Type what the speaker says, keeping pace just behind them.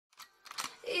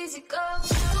easy go.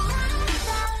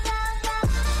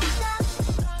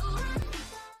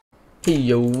 Hey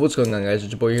yo, what's going on guys,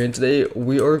 it's your boy here, and today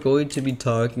we are going to be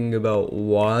talking about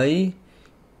why...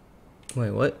 Wait,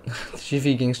 what?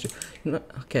 GV Gangster...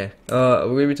 Okay, we're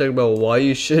going to be talking about why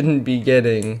you shouldn't be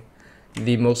getting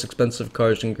the most expensive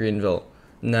cars in Greenville.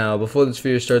 Now, before this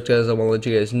video starts guys, I want to let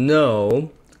you guys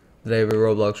know that I have a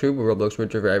Roblox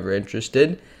group, if you're ever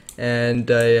interested. And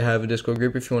I have a Discord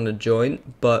group if you want to join.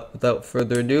 But without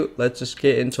further ado, let's just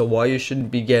get into why you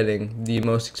shouldn't be getting the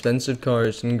most expensive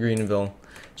cars in Greenville.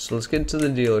 So let's get to the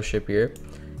dealership here,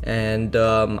 and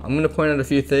I'm going to point out a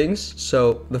few things.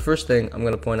 So the first thing I'm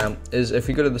going to point out is if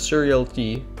you go to the Surrey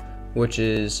LT, which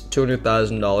is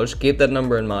 $200,000, keep that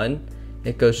number in mind.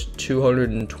 It goes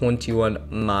 221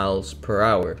 miles per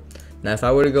hour. Now if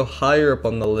I were to go higher up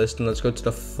on the list, and let's go to the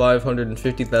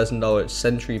 $550,000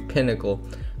 Century Pinnacle,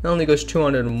 it only goes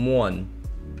 201.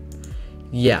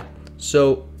 Yeah,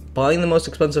 so buying the most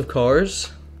expensive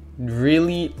cars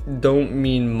really don't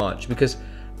mean much, because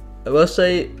let's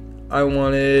say I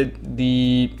wanted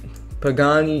the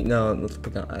Pagani, no, not the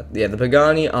Pagani, yeah, the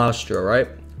Pagani Astra, right?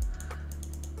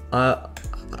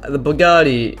 The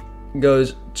Bugatti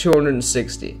goes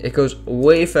 260. It goes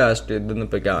way faster than the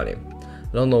Pagani. I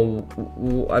don't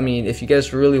know, I mean, if you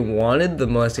guys really wanted the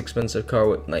most expensive car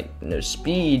with, like, no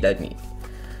speed, I mean,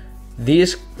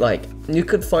 these, like, you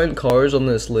could find cars on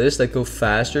this list that go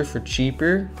faster for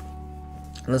cheaper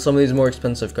than some of these more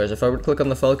expensive cars. If I were to click on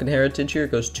the Falcon Heritage here,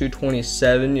 it goes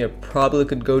 227. You probably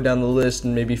could go down the list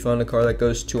and maybe find a car that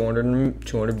goes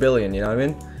 200 billion, you know what I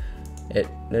mean?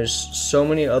 There's so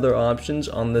many other options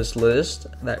on this list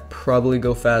that probably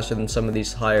go faster than some of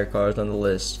these higher cars on the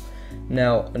list.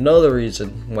 Now, another reason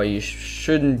why you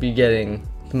shouldn't be getting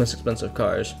the most expensive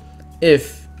cars,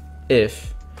 if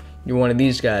you're one of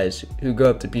these guys who go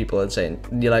up to people and say,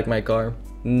 "Do you like my car?"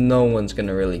 No one's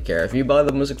gonna really care. If you buy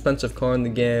the most expensive car in the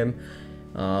game,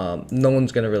 no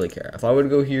one's gonna really care. If I were to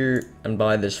go here and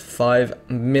buy this $5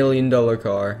 million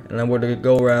car and I were to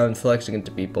go around flexing it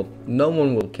to people, no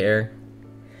one will care.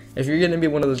 If you're gonna be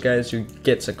one of those guys who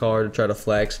gets a car to try to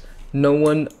flex, no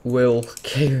one will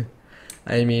care.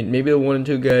 I mean, maybe the one or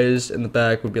two guys in the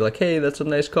back would be like, "Hey, that's a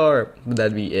nice car," but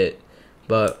that'd be it.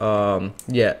 But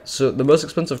yeah, so the most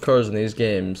expensive cars in these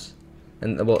games,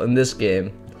 and well, in this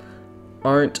game,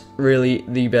 aren't really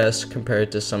the best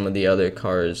compared to some of the other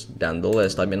cars down the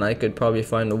list. I mean, I could probably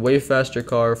find a way faster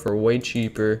car for way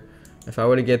cheaper. If I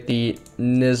were to get the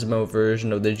Nismo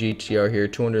version of the GTR here,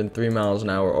 203 miles an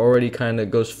hour, already kind of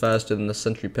goes faster than the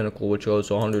Century Pinnacle, which goes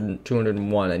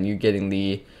 201, and you're getting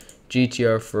the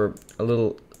GTR for a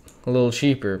little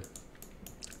cheaper.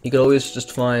 You could always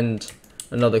just find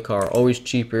another car, always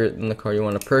cheaper than the car you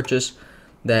want to purchase,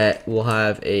 that will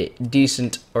have a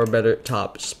decent or better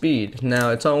top speed.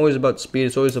 Now, it's not always about speed,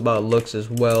 it's always about looks as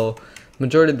well.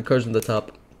 Majority of the cars on the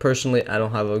top, personally, I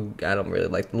don't really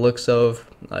like the looks of.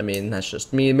 I mean, that's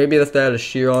just me. Maybe if they had a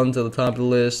Chiron to the top of the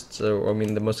list, or I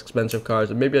mean, the most expensive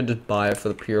cars, maybe I'd just buy it for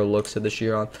the pure looks of the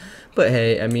Chiron. But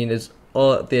hey, I mean, it's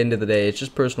all at the end of the day, it's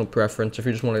just personal preference. If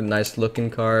you just want a nice looking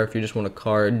car, if you just want a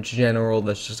car in general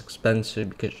that's just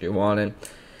expensive because you want it,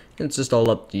 it's just all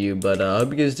up to you. But I hope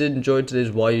you guys did enjoy today's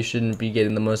why you shouldn't be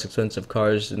getting the most expensive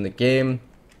cars in the game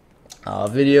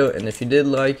video. And if you did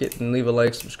like it, then leave a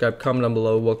like, subscribe, comment down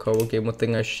below what car, what game, what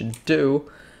thing I should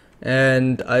do.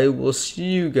 And I will see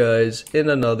you guys in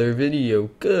another video.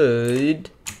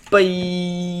 Goodbye.